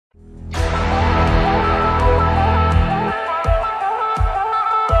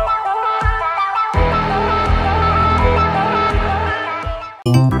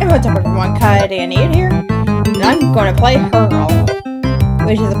everyone, Kyle and Ian here, and I'm going to play Hurl,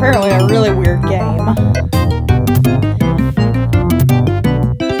 which is apparently a really weird game.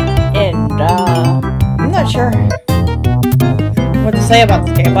 And, I'm not sure what to say about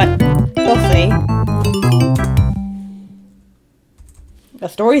this game, but we'll see. The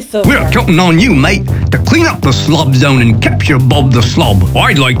story's so We're counting on you, mate, to clean up the slob zone and capture Bob the Slob.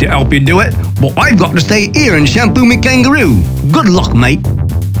 I'd like to help you do it, but I've got to stay here and shampoo me kangaroo. Good luck, mate.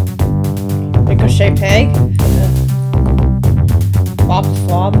 Ricochet pig? Bob the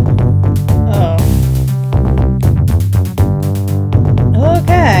Slob? Oh.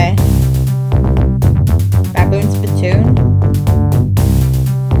 Okay. Baboon spittoon?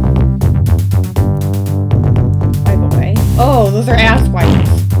 Away. Oh, those are ass wipes.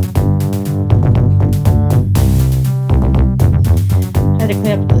 I had to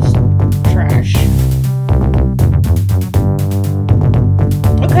clean up this trash.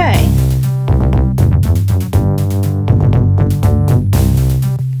 Okay.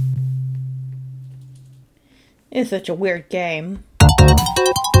 It's such a weird game.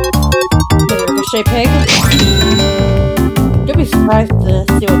 The Ricochet pig? You'll be surprised to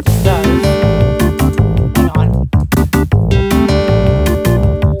see what this does. Hang on.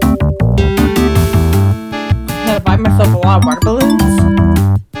 I'm gonna buy myself a lot of water balloons.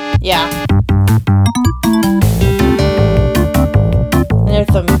 Yeah. And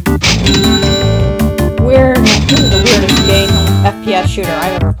there's some weird, this is the weirdest game FPS shooter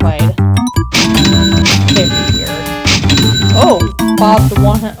I've ever played. Weird. Oh, Bob the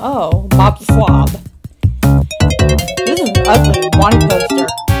one. Oh, Bob the Slob. This is an ugly wanted poster.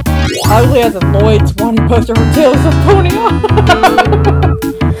 Ugly as a Lloyd's wanted poster for Tales of Pony.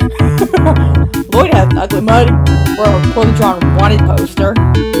 Lloyd has an ugly mud or a poorly drawn wanted poster.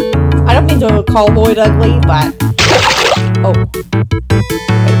 I don't mean to call Lloyd ugly, but oh,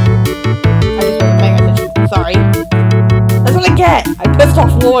 I just wasn't paying attention. Sorry. That's what I get. I pissed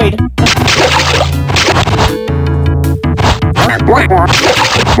off Lloyd.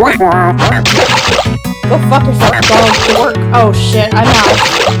 Go fuck yourself, dog. To work. Oh shit, I'm out.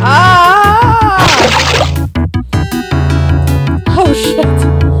 Ah! Oh shit.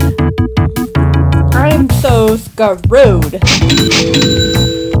 I'm so screwed.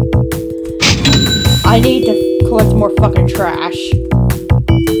 I need to collect more fucking trash.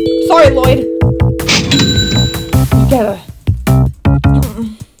 Sorry, Lloyd. You gotta.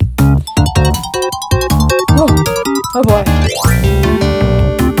 Oh boy.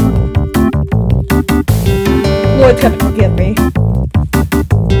 Lloyd's gonna forgive me.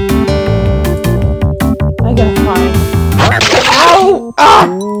 I gotta find. Ow! Ah!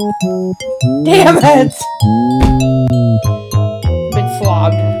 Damn it! I've been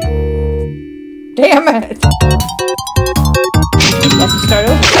slogged. Damn it! Let's start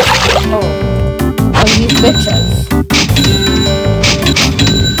over. Oh. Oh, these bitches.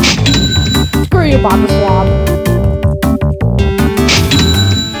 Screw you, Bob the Slob.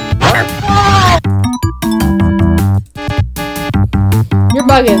 Your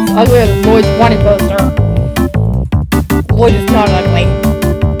mug is uglier than Lloyd's wanted poster. Lloyd is not ugly.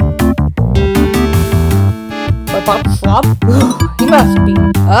 But Bob the Slob? He must be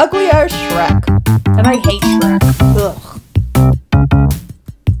ugly as Shrek. And I hate Shrek. Ugh.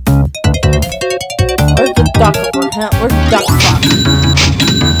 Where's the duck over here? Where's the duck fuck?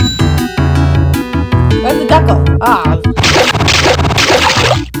 Where's the duck go? Ah.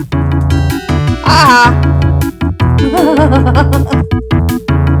 Ah!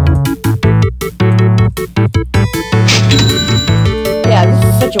 Yeah, this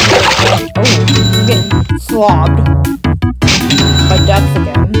is such a weird game. Oh, I'm getting slobbed by ducks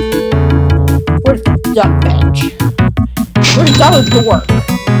again. Where's the duck bench? Where's Donald Dork?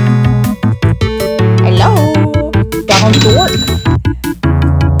 Hello? Donald Dork?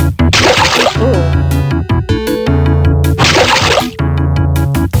 Ooh.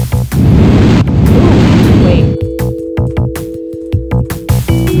 Wait.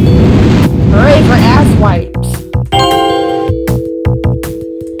 Hooray for ass wipes.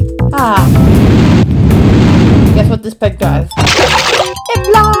 Ah. Guess what this pig does? It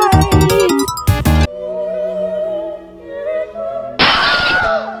flies!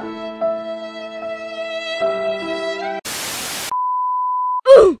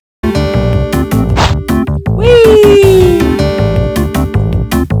 Ooh! Whee!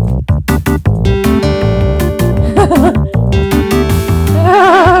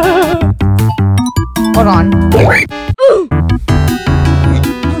 Hold on. Ooh!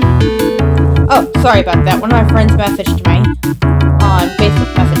 Oh, sorry about that. One of my friends messaged me on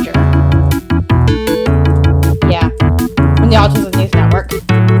Facebook Messenger. Yeah. From the Autism News Network.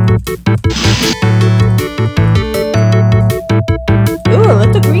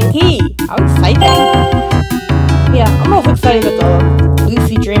 How exciting! Yeah, I'm also excited about the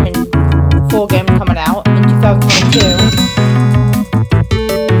Lucy Dreaming full game coming out in 2022.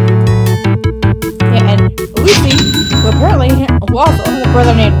 Yeah, and Lucy, who apparently also has a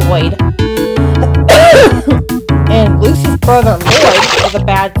brother named Lloyd. And Lucy's brother Lloyd is a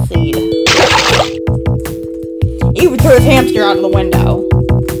bad seed. He even threw his hamster out of the window.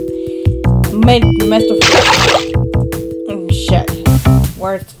 Messed with... Oh, shit.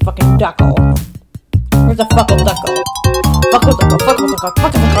 Where's the fucking duckle? Where's the fuckle duckle? Fuckle duckle, fuckle duckle,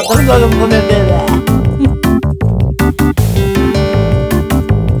 fuckle duckle.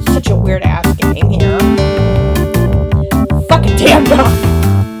 Such a weird ass game here. Fucking damn duck!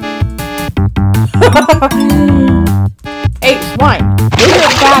 Hey, swine! You're a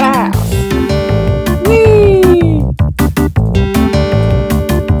badass! Whee!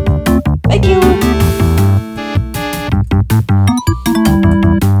 Thank you!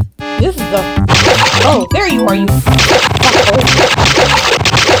 This is the... Oh, there you are, you fucker!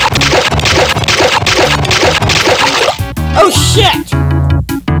 Oh, shit!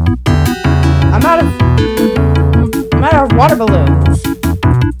 I'm out of water balloons.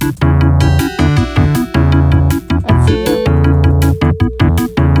 Let's see.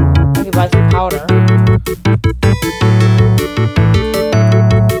 I can buy some powder.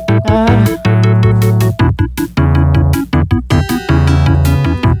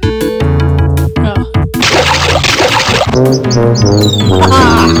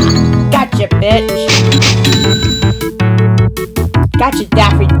 Gotcha, bitch. Gotcha,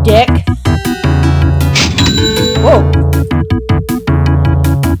 daffy dick. Whoa.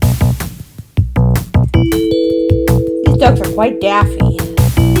 These dogs are quite daffy.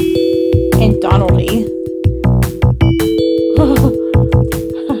 And Donaldy.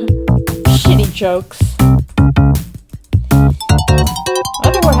 Shitty jokes. I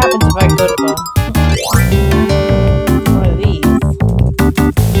wonder what happens if I go to one of these.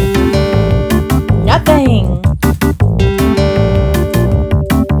 Nothing!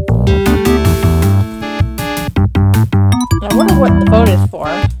 I wonder what the vote is for.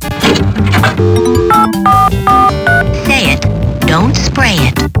 Say it. Don't spray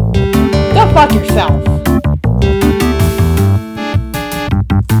it. Go fuck yourself.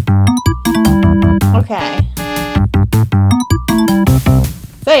 Okay.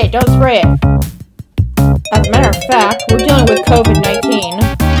 Say it, don't spray it. As a matter of fact, we're dealing with COVID-19,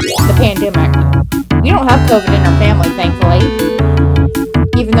 the pandemic. We don't have COVID in our family, thankfully.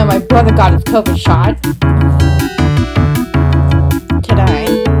 Even though my brother got his COVID shot. Today.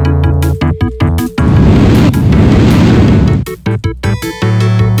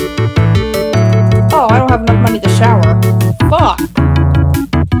 Oh, I don't have enough money to shower. Fuck.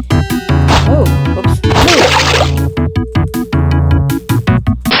 Oh, oops.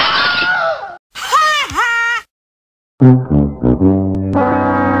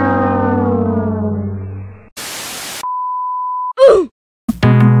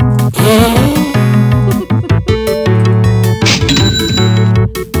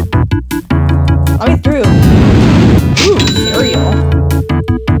 Let me through. Ooh, cereal.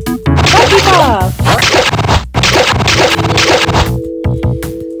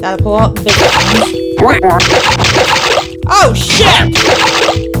 Gotta pull out the big ones. Oh shit!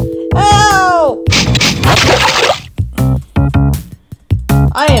 Oh!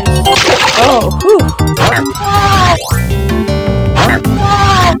 I am. Oh, whew.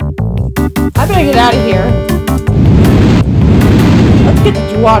 I better get out of here. Let's get the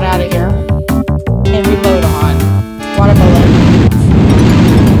Jwad out of here. And reload on. Water balloons.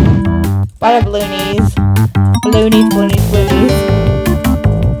 Water balloonies. Balloonies, balloonies, balloonies.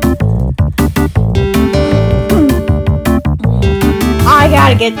 I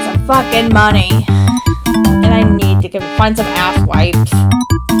gotta get some fucking money. And I need to find some ass wipes.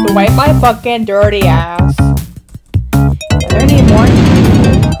 To wipe my fucking dirty ass. Are there any more?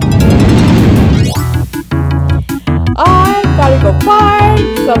 I gotta go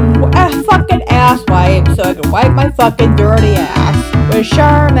find some fucking ass wipes so I can wipe my fucking dirty ass with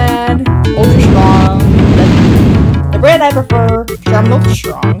Charmin Ultra Strong. The brand I prefer, Charmin Ultra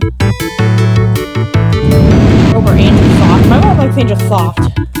Strong. Over Angel Soft. My mom likes Angel Soft.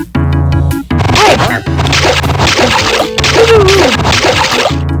 Hey!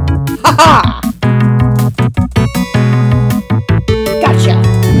 Haha! Gotcha!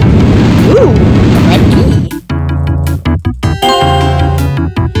 Ooh! Red key!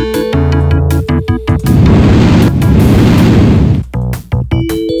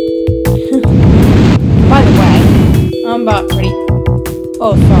 By the way, I'm about pretty...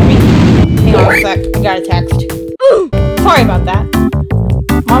 Oh, sorry. Hang on a sec. I got a text. Sorry about that.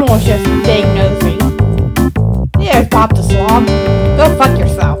 Mom was just Bob the Slob. Go fuck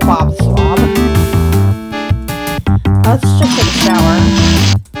yourself, Bob the Slob. Let's just take a shower.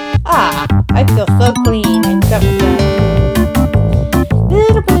 Ah, I feel so clean and covered in a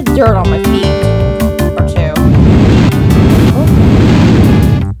little bit of dirt on my feet. Or two. Oh.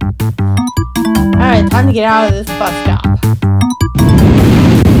 Alright, time to get out of this bus stop.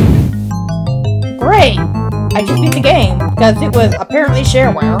 Great! I just beat the game, because it was apparently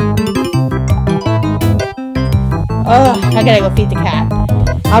shareware. Ugh, I gotta go feed the cat.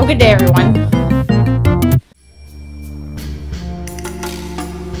 Have a good day, everyone.